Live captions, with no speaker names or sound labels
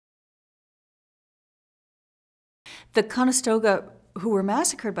The Conestoga who were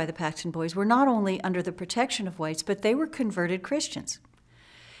massacred by the Paxton Boys were not only under the protection of whites, but they were converted Christians.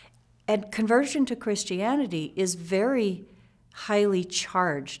 And conversion to Christianity is very highly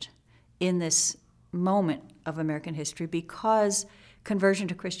charged in this moment of American history because conversion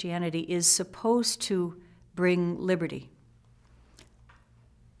to Christianity is supposed to bring liberty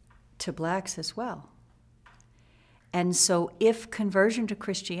to blacks as well. And so if conversion to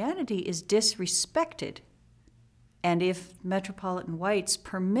Christianity is disrespected, and if metropolitan whites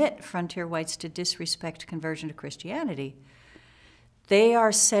permit frontier whites to disrespect conversion to Christianity, they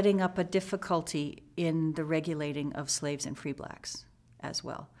are setting up a difficulty in the regulating of slaves and free blacks as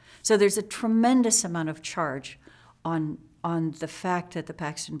well. So there's a tremendous amount of charge on the fact that the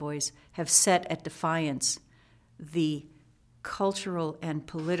Paxton Boys have set at defiance the cultural and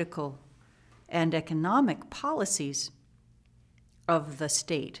political and economic policies of the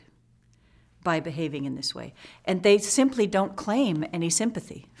state by behaving in this way. And they simply don't claim any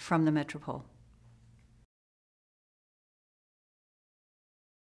sympathy from the metropole.